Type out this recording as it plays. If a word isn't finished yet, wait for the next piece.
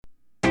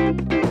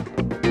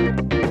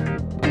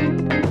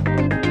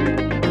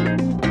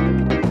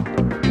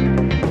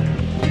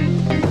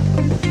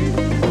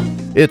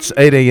It's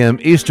 8 a.m.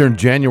 Eastern,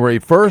 January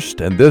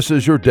 1st, and this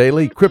is your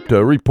daily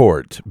crypto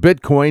report.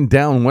 Bitcoin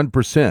down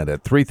 1%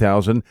 at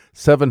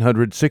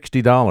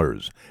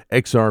 $3,760.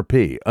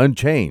 XRP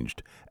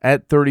unchanged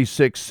at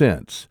 36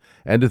 cents.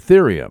 And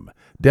Ethereum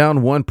down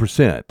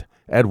 1%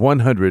 at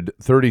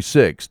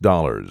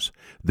 $136.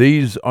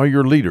 These are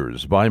your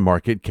leaders by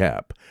market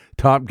cap.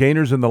 Top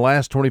gainers in the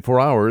last 24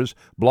 hours,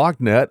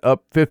 BlockNet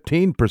up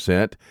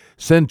 15%,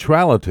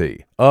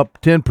 Centrality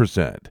up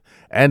 10%,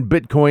 and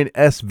Bitcoin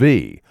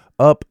SV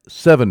up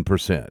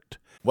 7%.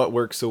 What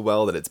works so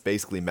well that it's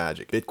basically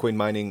magic? Bitcoin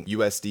mining,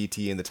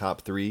 USDT in the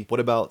top 3. What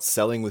about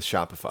selling with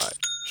Shopify?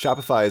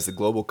 Shopify is the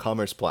global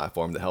commerce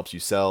platform that helps you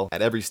sell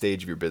at every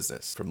stage of your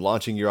business. From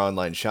launching your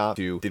online shop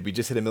to, did we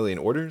just hit 1 million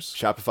orders?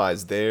 Shopify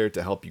is there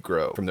to help you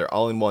grow. From their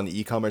all-in-one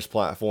e-commerce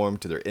platform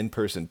to their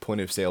in-person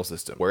point-of-sale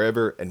system.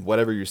 Wherever and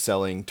whatever you're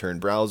selling, turn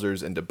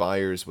browsers into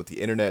buyers with the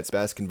internet's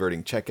best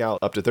converting checkout,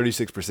 up to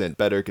 36%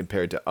 better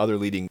compared to other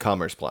leading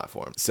commerce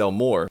platforms. Sell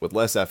more with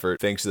less effort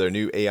thanks to their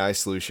new AI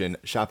solution,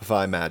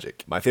 Shopify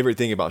Magic. My favorite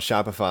thing about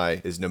Shopify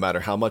is no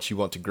matter how much you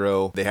want to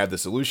grow, they have the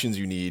solutions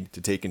you need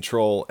to take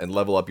control and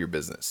level up your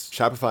business.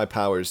 Shopify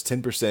powers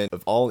 10%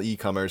 of all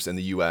e-commerce in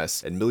the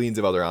US and millions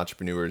of other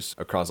entrepreneurs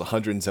across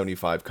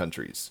 175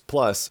 countries.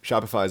 Plus,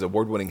 Shopify's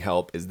award-winning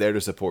help is there to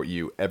support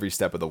you every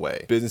step of the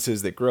way.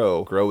 Businesses that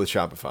grow with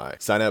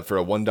Shopify. Sign up for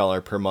a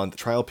 $1 per month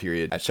trial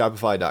period at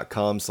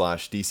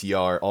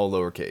shopify.com/DCR, all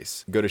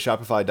lowercase. Go to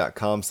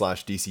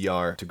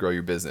shopify.com/DCR to grow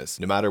your business,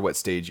 no matter what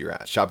stage you're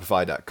at.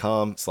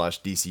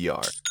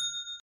 Shopify.com/DCR.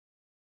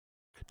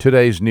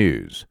 Today's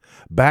news.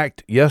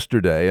 Bakkt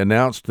yesterday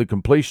announced the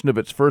completion of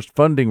its first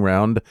funding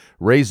round,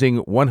 raising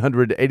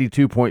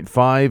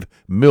 $182.5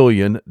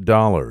 million.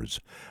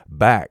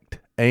 Bakkt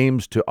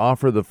aims to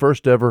offer the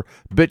first ever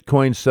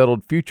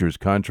Bitcoin-settled futures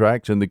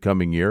contracts in the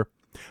coming year.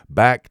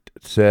 Bakkt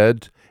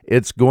said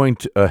it's going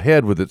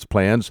ahead with its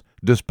plans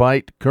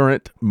despite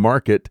current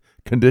market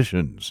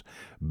conditions.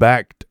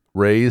 Bakkt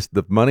raised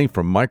the money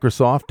from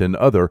Microsoft and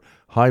other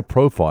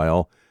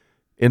high-profile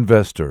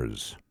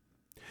investors.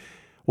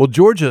 Well,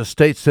 Georgia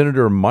State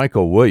Senator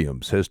Michael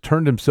Williams has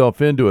turned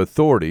himself in to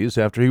authorities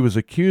after he was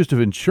accused of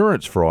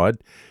insurance fraud.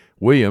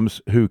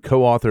 Williams, who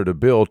co-authored a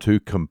bill to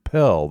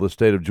compel the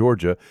state of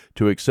Georgia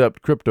to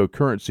accept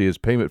cryptocurrency as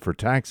payment for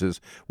taxes,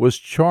 was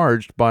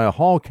charged by a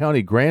Hall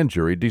County grand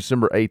jury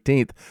December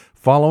 18th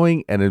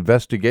following an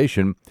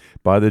investigation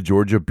by the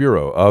Georgia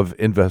Bureau of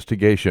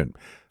Investigation.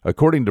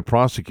 According to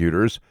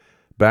prosecutors,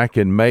 back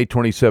in May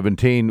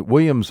 2017,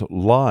 Williams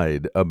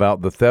lied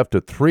about the theft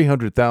of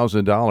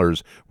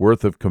 $300,000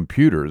 worth of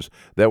computers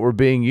that were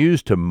being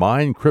used to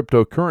mine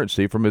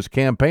cryptocurrency from his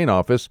campaign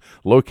office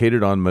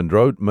located on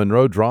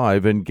Monroe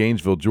Drive in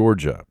Gainesville,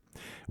 Georgia.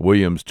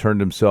 Williams turned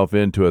himself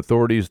in to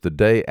authorities the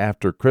day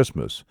after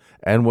Christmas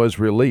and was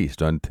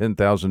released on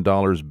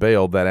 $10,000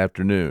 bail that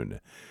afternoon.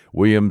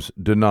 Williams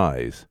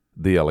denies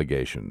the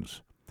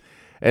allegations.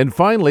 And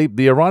finally,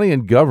 the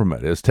Iranian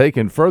government has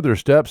taken further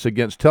steps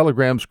against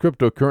Telegram's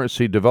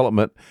cryptocurrency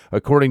development,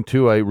 according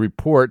to a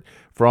report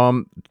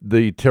from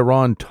the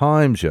Tehran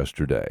Times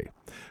yesterday.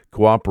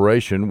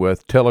 Cooperation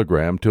with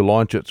Telegram to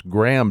launch its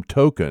Gram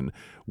token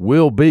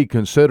will be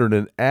considered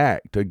an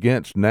act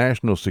against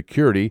national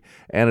security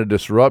and a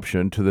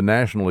disruption to the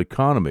national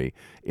economy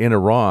in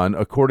Iran,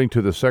 according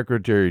to the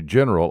Secretary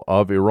General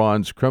of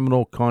Iran's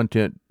Criminal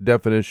Content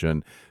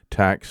Definition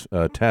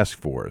Task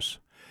Force.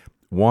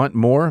 Want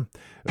more?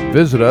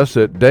 Visit us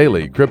at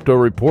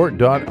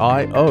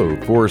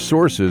dailycryptoreport.io for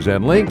sources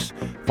and links.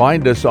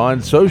 Find us on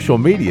social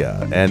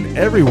media and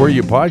everywhere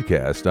you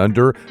podcast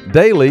under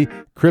Daily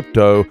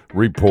Crypto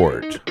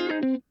Report.